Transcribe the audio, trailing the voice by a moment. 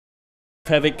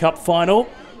Havoc Cup final.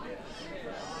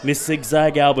 Miss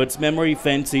Zigzag, Albert's Memory,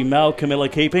 Fancy Mal, Camilla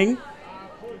Keeping.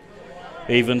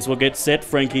 Evens will get set,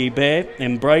 Frankie Bear,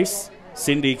 Embrace,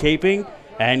 Cindy Keeping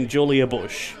and Julia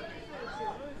Bush.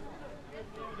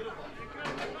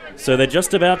 So they're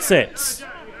just about set.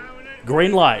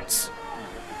 Green lights.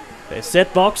 They're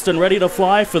set, boxed and ready to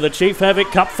fly for the Chief Havoc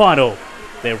Cup final.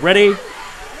 They're ready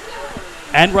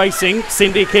and racing.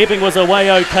 Cindy Keeping was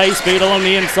away okay. Speed along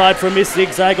the inside from Miss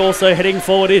Zigzag. Also heading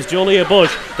forward is Julia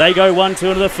Bush. They go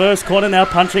 1-2 into the first corner. Now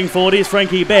punching forward is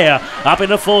Frankie Bear. Up in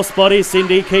the fourth spot is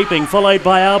Cindy Keeping, followed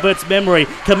by Albert's Memory,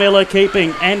 Camilla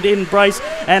Keeping and Embrace.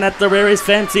 And at the rear is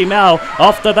Fancy Mal.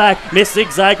 Off the back, Miss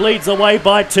Zigzag leads away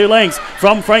by 2 lengths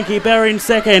from Frankie Bear in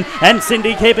second. And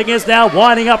Cindy Keeping is now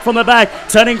winding up from the back.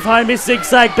 Turning by Miss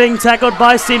Zigzag, being tackled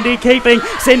by Cindy Keeping.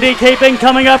 Cindy Keeping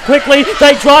coming up quickly.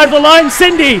 They drive the line.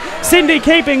 Cindy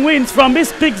Keeping wins from Miss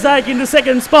Zigzag in the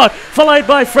second spot, followed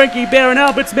by Frankie Bear and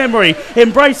Albert's Memory.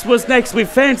 Embrace was next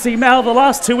with Fancy Mal, the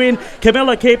last 2 in,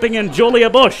 Camilla Keeping and Julia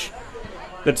Bush.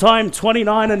 The time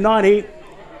 29:90,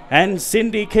 and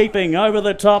Cindy Keeping over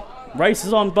the top,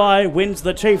 races on by, wins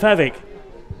the Chief Havoc.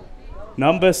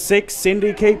 Number 6,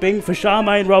 Cindy Keeping for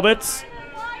Charmaine Roberts.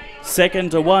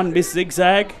 Second to 1, Miss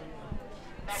Zigzag.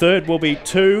 Third will be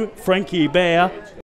 2, Frankie Bear.